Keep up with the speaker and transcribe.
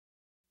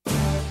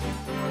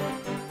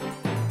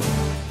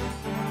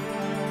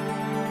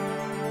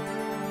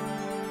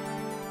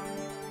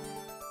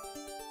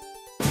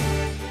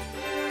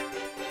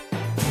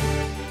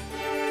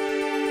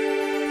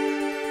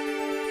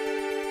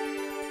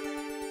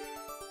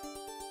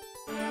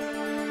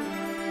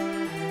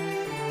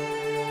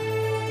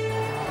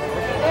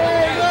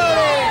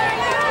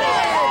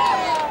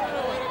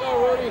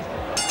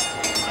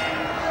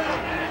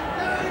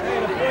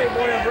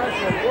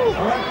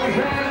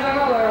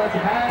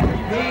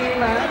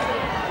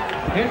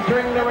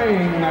Entering the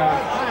ring,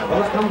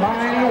 with a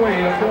combined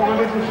weight of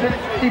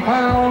 460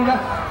 pounds,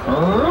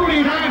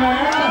 Rudy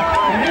Diamond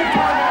and his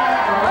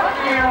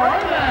partner,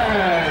 Rudy.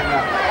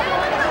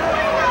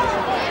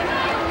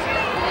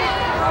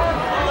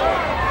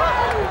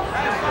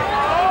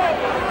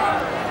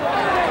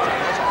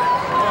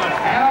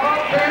 And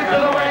up into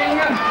the ring,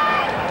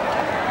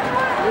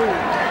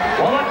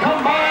 with a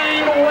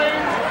combined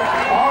weight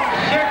of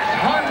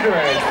 613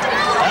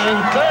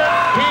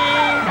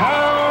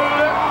 pounds.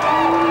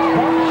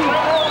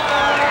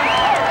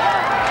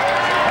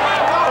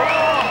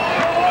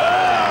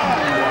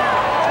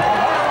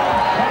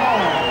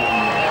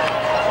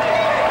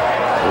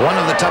 One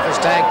of the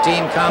toughest tag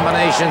team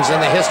combinations in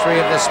the history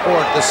of the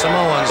sport. The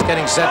Samoans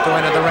getting set to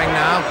enter the ring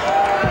now.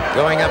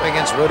 Going up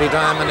against Rudy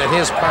Diamond and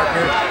his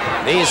partner.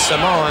 These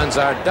Samoans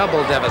are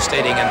double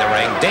devastating in the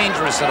ring.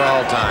 Dangerous at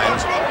all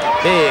times.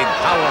 Big,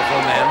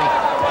 powerful men.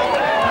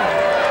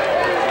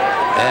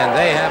 And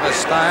they have a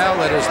style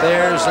that is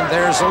theirs and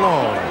theirs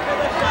alone.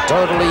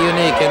 Totally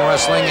unique in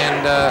wrestling,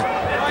 and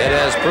it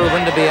has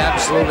proven to be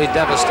absolutely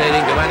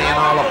devastating to any and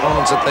all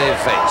opponents that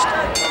they've faced.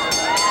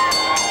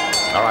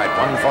 All right,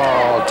 one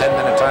fall,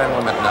 10-minute time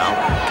limit now.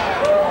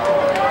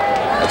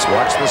 Let's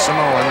watch the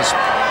Samoans.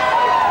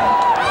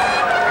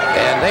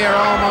 And they are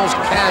almost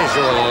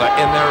casual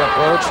in their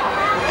approach.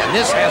 And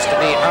this has to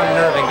be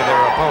unnerving to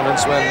their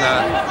opponents when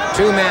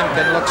two men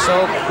can look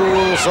so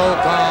cool, so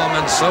calm,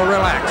 and so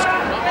relaxed.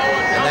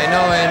 And they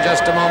know in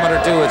just a moment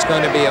or two it's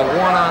going to be a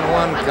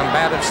one-on-one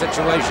combative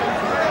situation.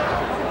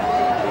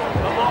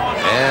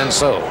 And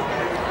so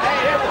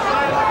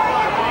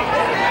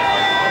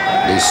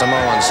the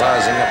Samoans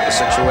sizing up the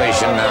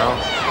situation now.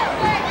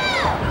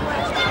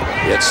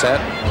 Get set.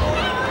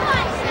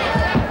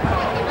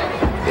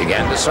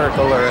 Begin to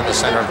circle. They're in the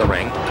center of the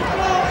ring.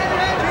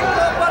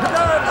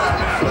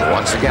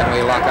 Once again, we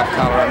lock up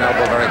collar and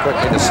elbow very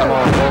quickly. The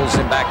Samoan pulls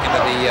him back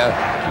into the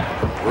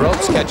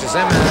ropes, catches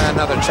him, and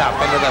another chop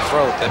into the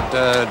throat that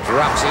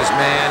drops his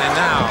man. And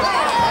now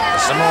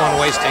the Samoan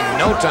wasting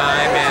no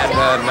time, and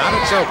not a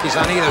choke. He's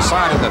on either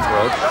side of the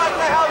throat.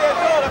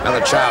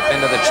 Another chop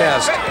into the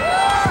chest.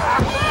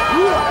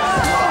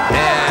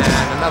 And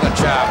another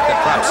chop that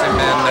drops him,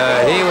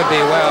 and he would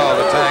be well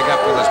to tag up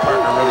with his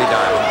partner, Rudy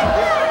Diamond.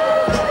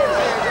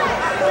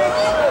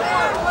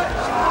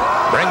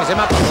 Brings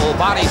him up, a full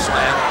body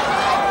slam.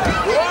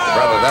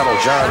 Brother, that'll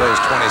jar those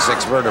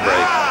 26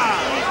 vertebrae.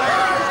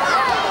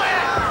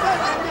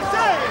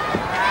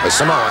 The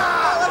Samoan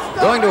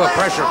going to a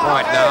pressure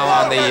point now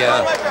on the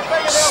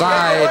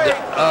side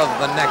of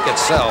the neck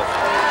itself.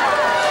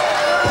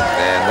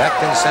 And that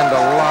can send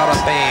a lot of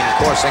pain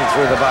coursing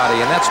through the body.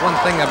 And that's one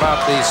thing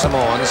about the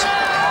Samoans.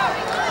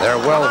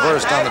 They're well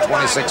versed on the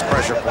 26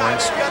 pressure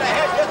points.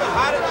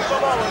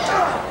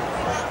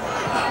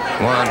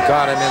 One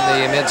caught him in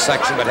the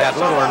midsection, but had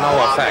little or no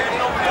effect.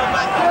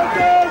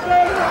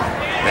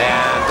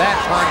 And that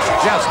punch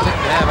just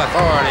didn't have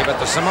authority,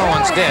 but the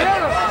Samoans did.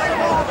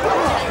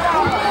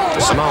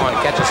 The Samoan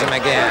catches him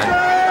again.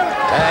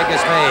 Tag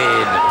is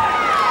made.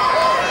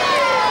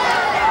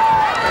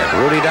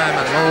 Rudy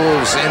Diamond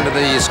moves into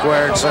the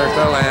squared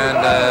circle,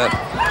 and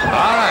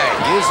all right,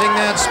 using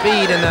that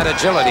speed and that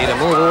agility to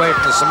move away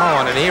from the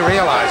Samoan, and he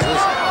realizes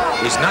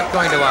he's not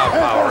going to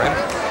outpower him.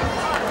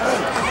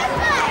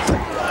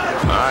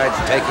 All right,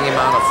 taking him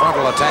on a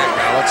frontal attack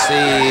now. Let's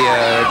see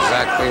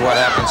exactly what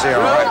happens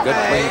here. All right, good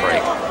clean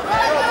break.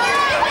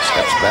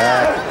 Steps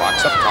back,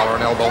 locks up,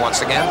 collar and elbow once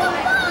again.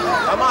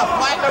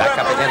 Back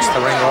up against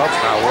the ring ropes.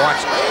 Now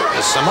watch the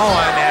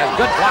Samoan has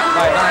good block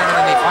by Diamond,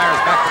 and he fires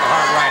back with a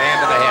hard right hand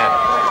to the head.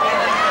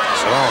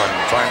 Samoan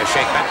trying to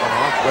shake that one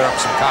off, clear up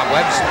some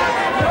cobwebs.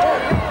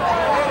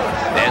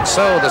 And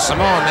so the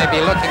Samoan may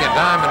be looking at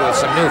Diamond with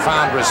some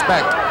newfound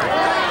respect.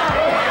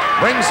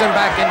 Brings him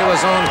back into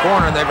his own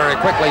corner, and they very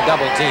quickly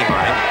double team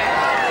on him.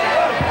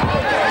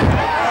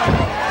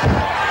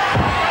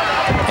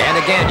 And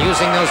again,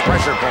 using those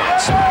pressure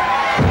points.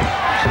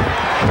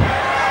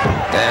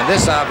 And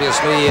this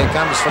obviously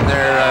comes from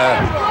their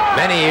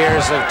many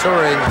years of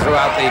touring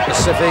throughout the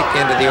Pacific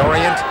into the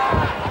Orient.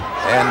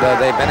 And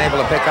they've been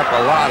able to pick up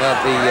a lot of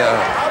the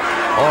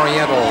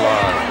Oriental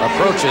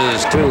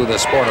approaches to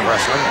the sport of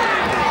wrestling.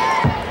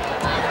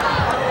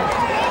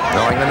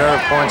 Knowing the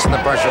nerve points and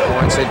the pressure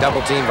points, they double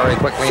team very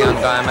quickly on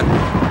Diamond.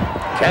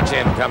 Catch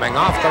him coming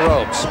off the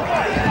ropes.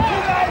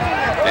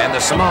 And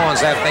the Samoans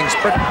have things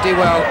pretty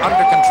well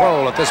under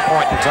control at this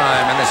point in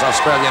time in this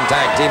Australian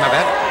tag team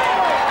event.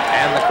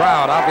 And the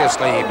crowd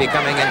obviously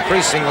becoming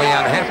increasingly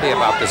unhappy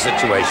about the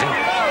situation.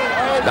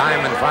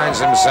 Diamond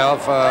finds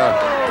himself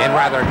in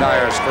rather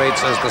dire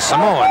straits as the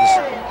Samoans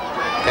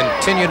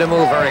continue to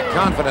move very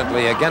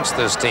confidently against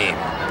this team.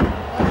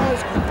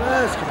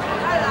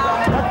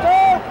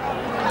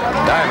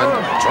 Diamond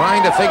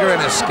trying to figure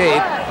an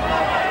escape,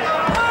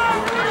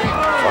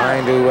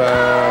 trying to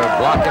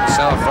block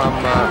himself from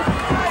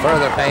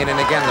further pain, and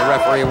again the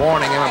referee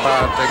warning him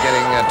about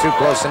getting too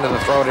close into the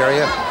throat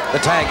area. The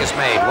tag is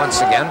made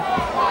once again,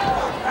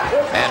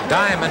 and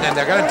Diamond, and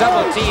they're going to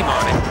double team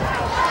on him.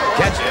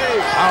 Catch it,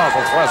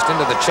 powerful thrust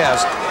into the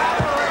chest.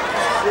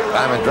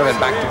 Diamond driven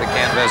back to the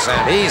canvas,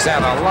 and he's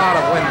had a lot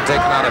of wind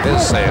taken out of his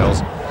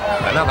sails.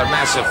 Another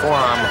massive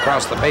forearm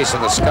across the base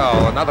of the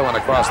skull, another one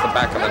across the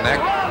back of the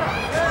neck.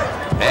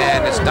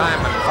 And it's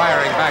Diamond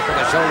firing back with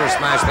a shoulder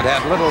smash that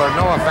had little or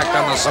no effect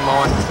on the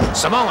Samoan.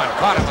 Samoan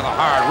caught him with a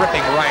hard,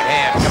 ripping right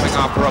hand coming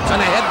off the ropes, and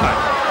a headbutt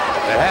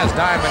that has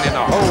Diamond in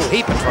a whole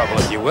heap of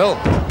trouble, if you will.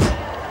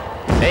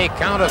 A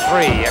count of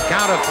three,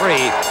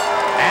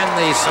 and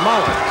the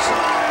Samoans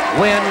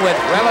win with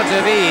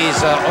relative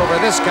ease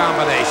over this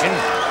combination.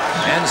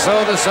 And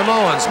so the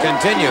Samoans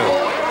continue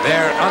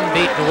their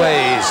unbeaten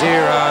ways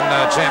here on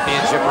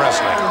Championship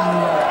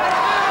Wrestling.